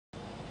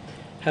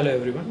Hello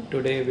everyone,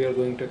 today we are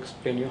going to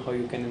explain you how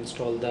you can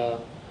install the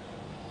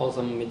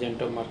awesome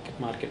Magento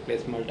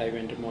Marketplace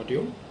multi-vendor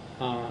module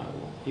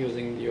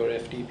using your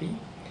FTP.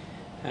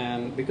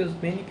 And because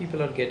many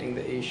people are getting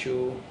the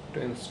issue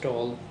to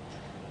install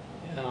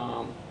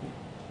um,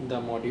 the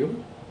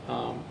module,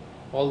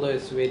 although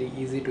it's very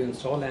easy to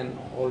install and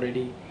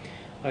already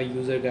a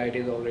user guide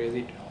is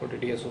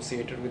already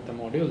associated with the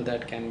module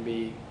that can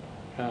be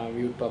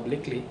viewed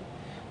publicly,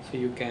 so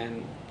you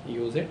can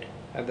use it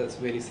at the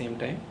very same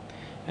time.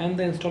 And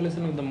the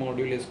installation of the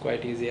module is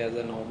quite easy as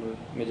a normal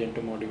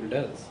Magento module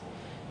does.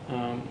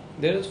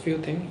 There is few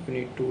things you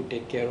need to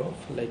take care of,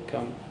 like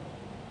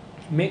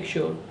make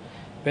sure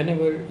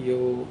whenever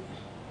you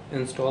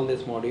install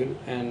this module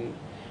and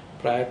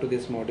prior to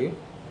this module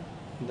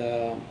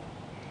the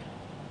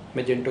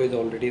Magento is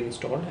already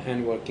installed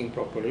and working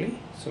properly,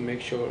 so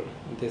make sure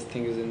this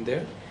thing is in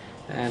there.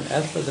 And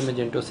as per the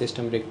Magento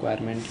system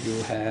requirement,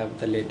 you have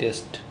the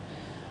latest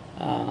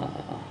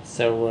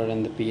server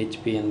and the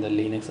PHP and the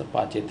Linux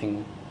Apache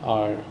thing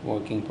are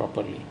working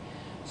properly.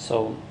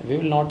 So we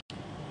will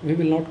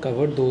not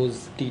cover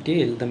those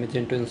detail the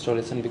Magento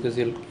installation, because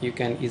you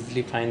can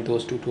easily find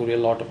those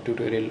lot of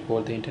tutorial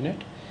over the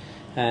internet.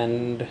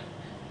 And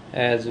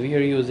as we are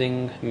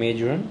using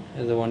Magento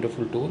as a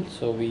wonderful tool,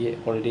 so we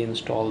already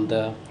installed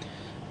the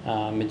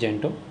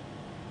Magento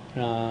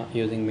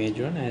using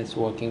Magento and it's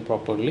working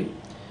properly.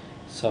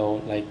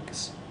 So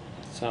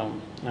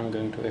I'm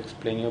going to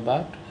explain you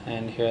about,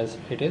 and here's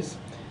it is.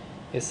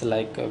 It's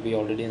like we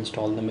already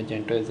installed the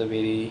Magento, is a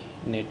very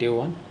native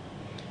one,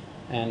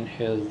 and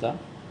here's the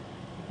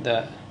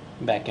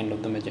back end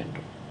of the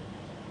Magento.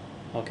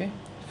 Okay,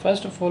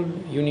 first of all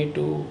you need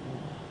to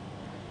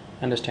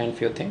understand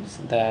few things,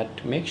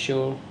 that make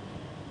sure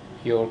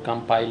your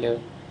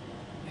compiler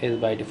is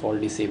by default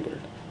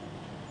disabled.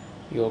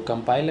 Your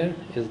compiler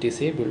is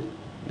disabled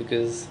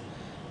because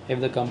if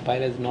the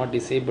compiler is not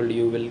disabled,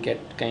 you will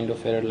get kind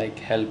of error like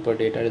helper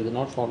data is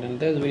not found. And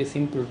there's a very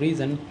simple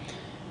reason.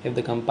 If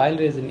the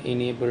compiler is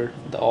enabled,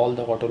 all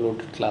the auto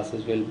loaded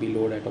classes will be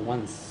loaded at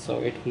once, so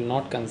it will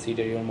not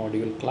consider your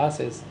module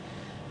classes,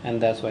 and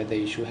that's why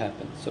the issue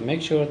happens. So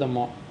make sure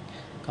the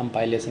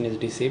compilation is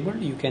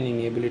disabled. You can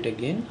enable it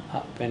again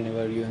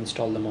whenever you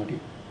install the module.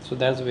 So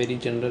that's very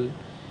general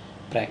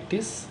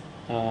practice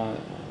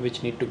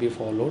which need to be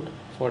followed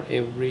for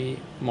every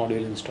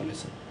module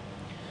installation.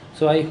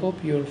 So I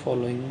hope you're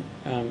following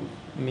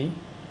me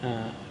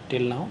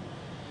till now.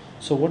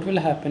 So what will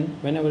happen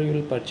whenever you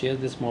will purchase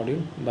this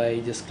module, by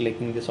just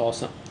clicking this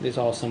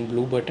awesome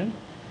blue button,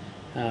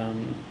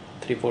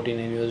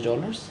 $349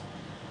 US,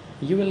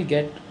 you will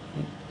get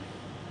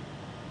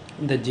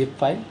the zip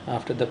file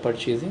after the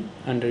purchasing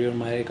under your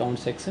my account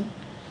section,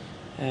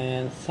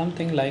 and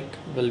something like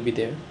will be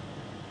there.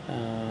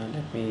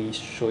 Let me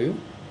show you.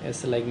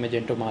 It's like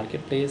Magento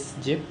Marketplace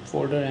zip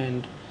folder,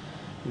 and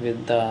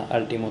with the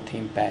Ultimo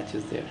theme patch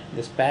is there.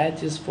 This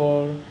patch is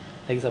for,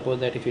 like,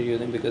 suppose that if you're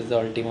using, because the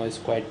Ultimo is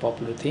quite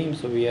popular theme,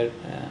 so we are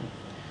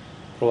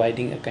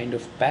providing a kind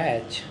of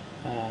patch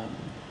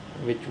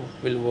which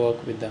will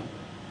work with the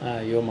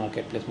your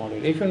marketplace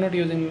module. If you're not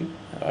using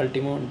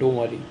Ultimo, don't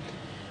worry,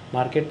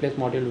 marketplace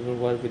module will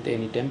work with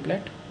any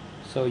template,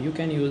 so you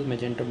can use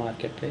Magento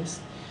Marketplace.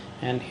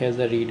 And here's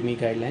the Readme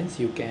guidelines,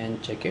 you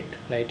can check it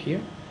right here.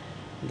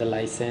 The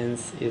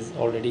license is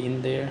already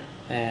in there,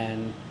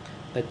 and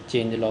the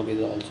change log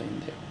is also in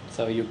there,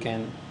 so you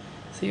can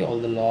see all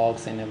the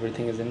logs and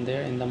everything is in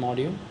there in the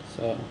module.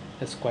 So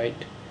it's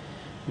quite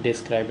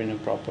described in a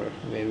proper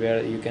way,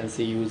 where you can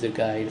see user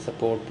guide,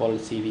 support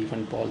policy,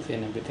 refund policy,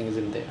 and everything is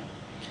in there.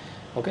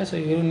 Okay, so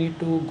you need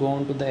to go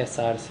on to the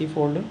SRC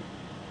folder,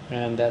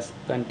 and that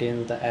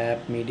contains the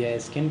app media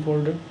skin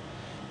folder.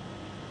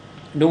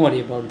 Don't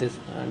worry about this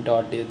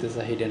 .this is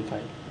a hidden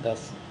file,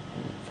 that's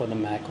for the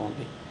Mac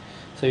only.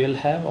 So you'll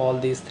have all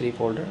these three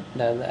folders,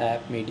 that's the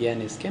app, media,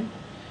 and skin.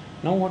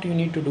 Now what you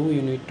need to do,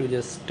 you need to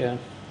just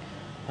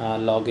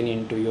log in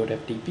into your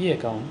FTP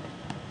account,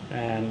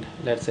 and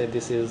let's say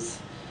this is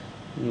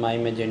my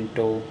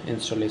Magento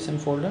installation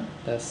folder.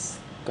 That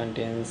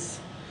contains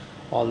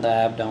all the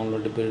app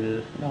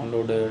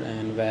downloader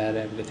and where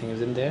everything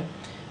is in there.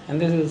 And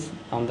this is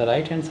on the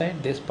right hand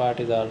side, this part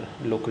is our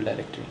local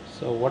directory.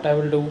 So what I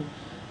will do,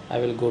 I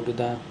will go to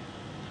the,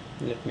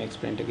 let me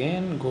explain it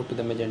again, go to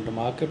the Magento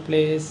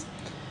Marketplace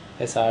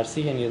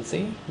SRC, and you'll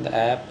see the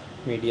app,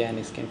 media,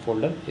 and skin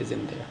folder is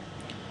in there.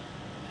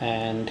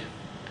 And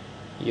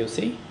you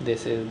see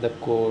this is the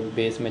code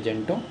base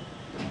Magento.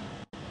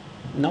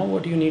 Now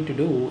what you need to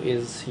do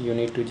is you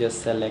need to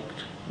just select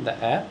the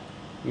app,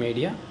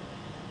 media,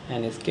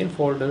 and skin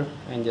folder,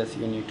 and just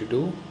you need to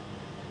do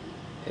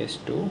is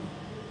to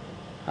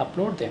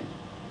upload them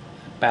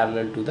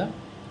parallel to the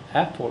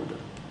app folder.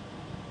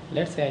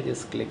 Let's say I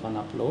just click on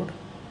upload,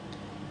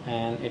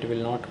 and it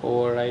will not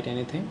overwrite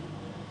anything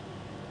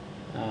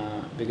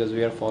because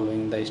we are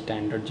following the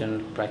standard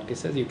general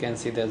practices. You can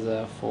see there's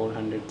a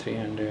 400,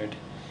 300,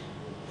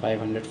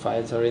 500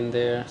 files are in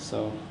there,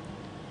 so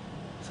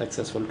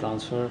successful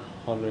transfer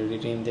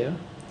already in there,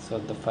 so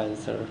the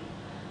files are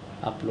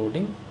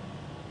uploading.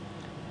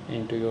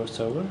 into your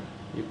server,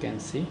 you can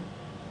see,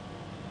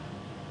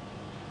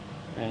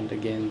 and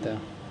again the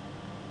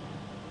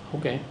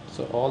okay,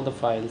 so all the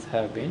files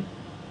have been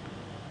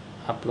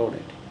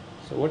uploaded.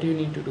 So what you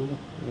need to do,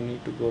 you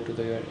need to go to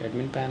your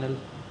admin panel,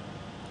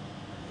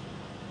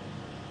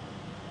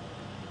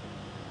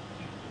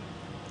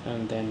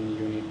 and then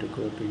you need to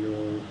go to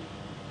your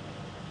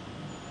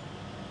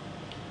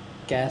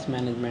cache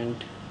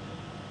management.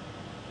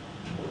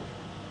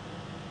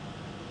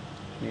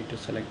 You need to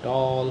select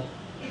all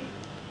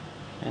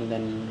and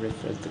then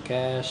refresh the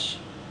cache.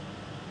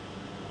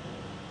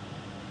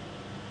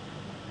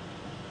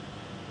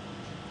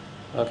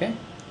 Okay,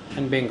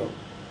 and bingo,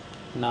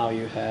 now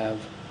you have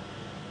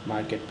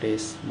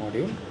marketplace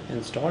module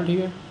installed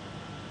here.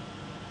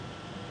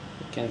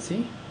 You can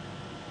see,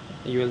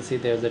 you will see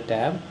there's a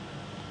tab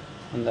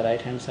on the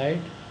right hand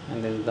side,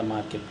 and there is the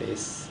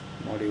marketplace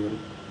module,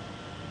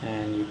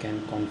 and you can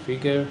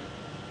configure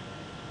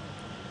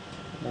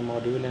the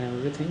module and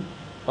everything.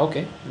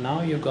 Okay,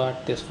 now you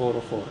got this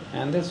 404,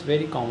 and that's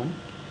very common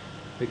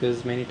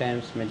because many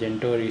times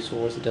Magento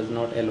resource does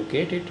not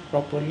allocate it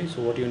properly.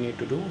 So what you need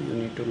to do, you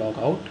need to log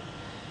out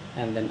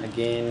and then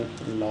again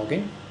log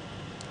in.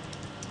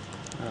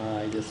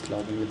 I just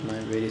log in with my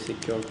very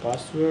secure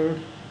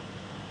password,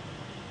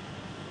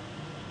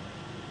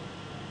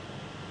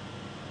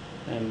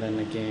 and then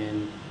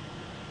again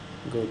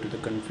go to the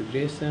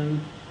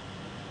configuration,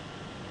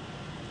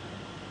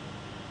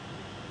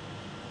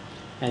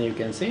 and you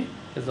can see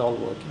it's all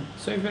working.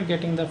 So if you're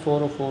getting the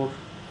 404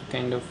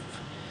 kind of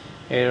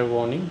error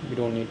warning, you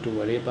don't need to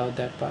worry about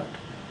that part.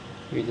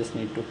 You just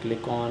need to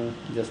click on,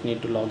 just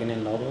need to log in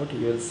and log out.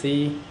 You will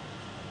see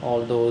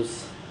all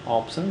those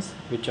options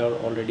which are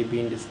already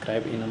being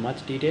described in a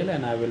much detail,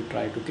 and I will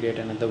try to create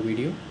another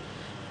video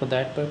for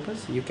that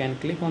purpose. You can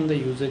click on the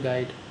user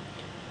guide,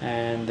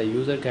 and the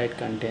user guide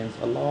contains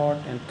a lot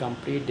and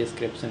complete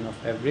description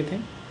of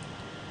everything.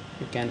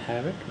 You can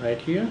have it right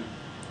here.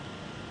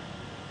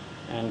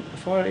 And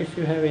if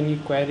you have any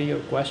query or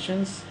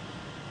questions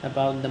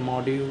about the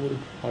module,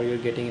 or you're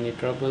getting any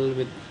trouble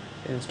with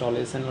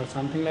installation or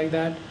something like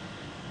that,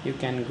 you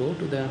can go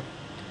to the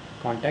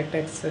contact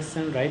us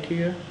section right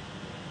here,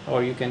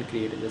 or you can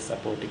create a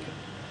support ticket,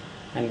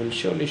 and will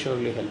surely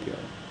help you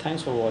out.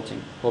 Thanks for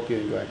watching. Hope you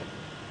enjoyed it.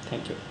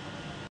 Thank you.